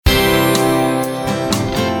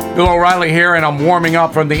Bill O'Reilly here, and I'm warming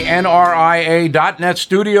up from the NRIA.net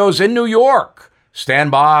studios in New York.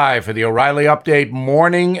 Stand by for the O'Reilly Update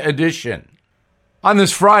Morning Edition. On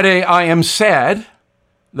this Friday, I am sad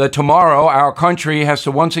that tomorrow our country has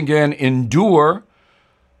to once again endure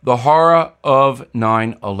the horror of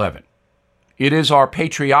 9/11. It is our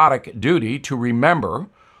patriotic duty to remember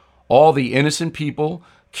all the innocent people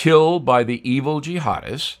killed by the evil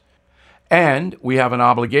jihadists, and we have an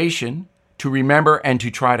obligation to remember and to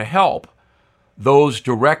try to help those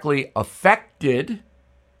directly affected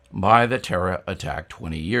by the terror attack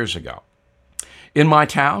 20 years ago. In my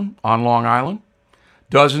town on Long Island,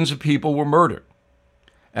 dozens of people were murdered,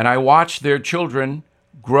 and I watched their children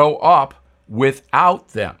grow up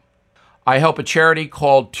without them. I help a charity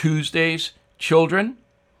called Tuesday's Children,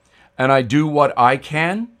 and I do what I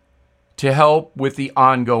can to help with the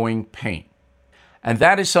ongoing pain. And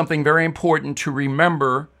that is something very important to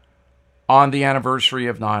remember on the anniversary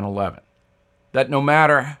of 9/11, that no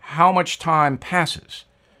matter how much time passes,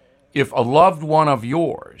 if a loved one of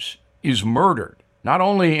yours is murdered, not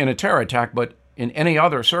only in a terror attack, but in any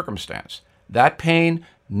other circumstance, that pain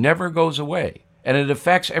never goes away, and it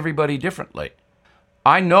affects everybody differently.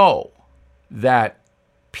 I know that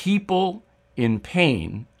people in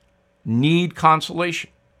pain need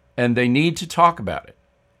consolation, and they need to talk about it,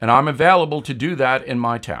 and I'm available to do that in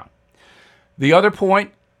my town. The other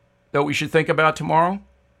point that we should think about tomorrow: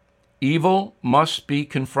 evil must be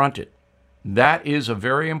confronted. That is a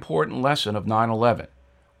very important lesson of 9/11.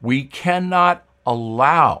 We cannot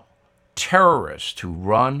allow terrorists to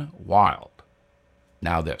run wild.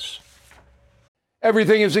 Now this.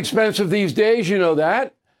 Everything is expensive these days, you know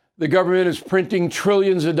that. The government is printing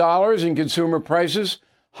trillions of dollars and consumer prices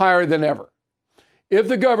higher than ever. If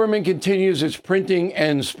the government continues its printing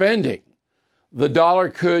and spending, the dollar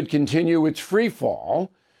could continue its free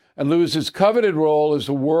fall and lose its coveted role as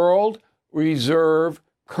the world reserve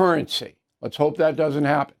currency. Let's hope that doesn't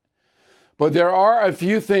happen. But there are a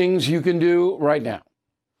few things you can do right now.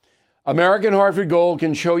 American Hartford Gold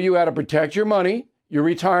can show you how to protect your money, your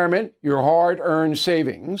retirement, your hard-earned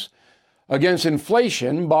savings against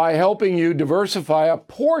inflation by helping you diversify a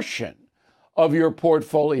portion of your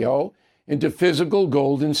portfolio into physical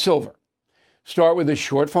gold and silver. Start with a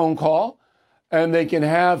short phone call, and they can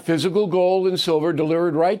have physical gold and silver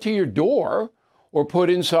delivered right to your door or put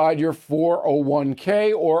inside your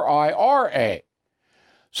 401k or IRA.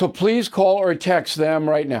 So please call or text them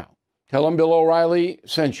right now. Tell them Bill O'Reilly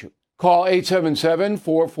sent you. Call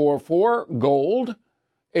 877-444-GOLD,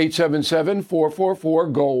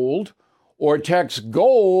 877-444-GOLD, or text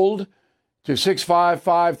GOLD to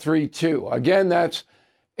 65532. Again, that's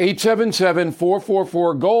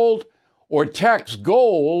 877-444-GOLD, or text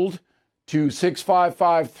GOLD to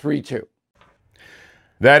 65532.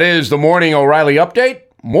 That is the Morning O'Reilly Update.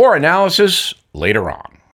 More analysis later on.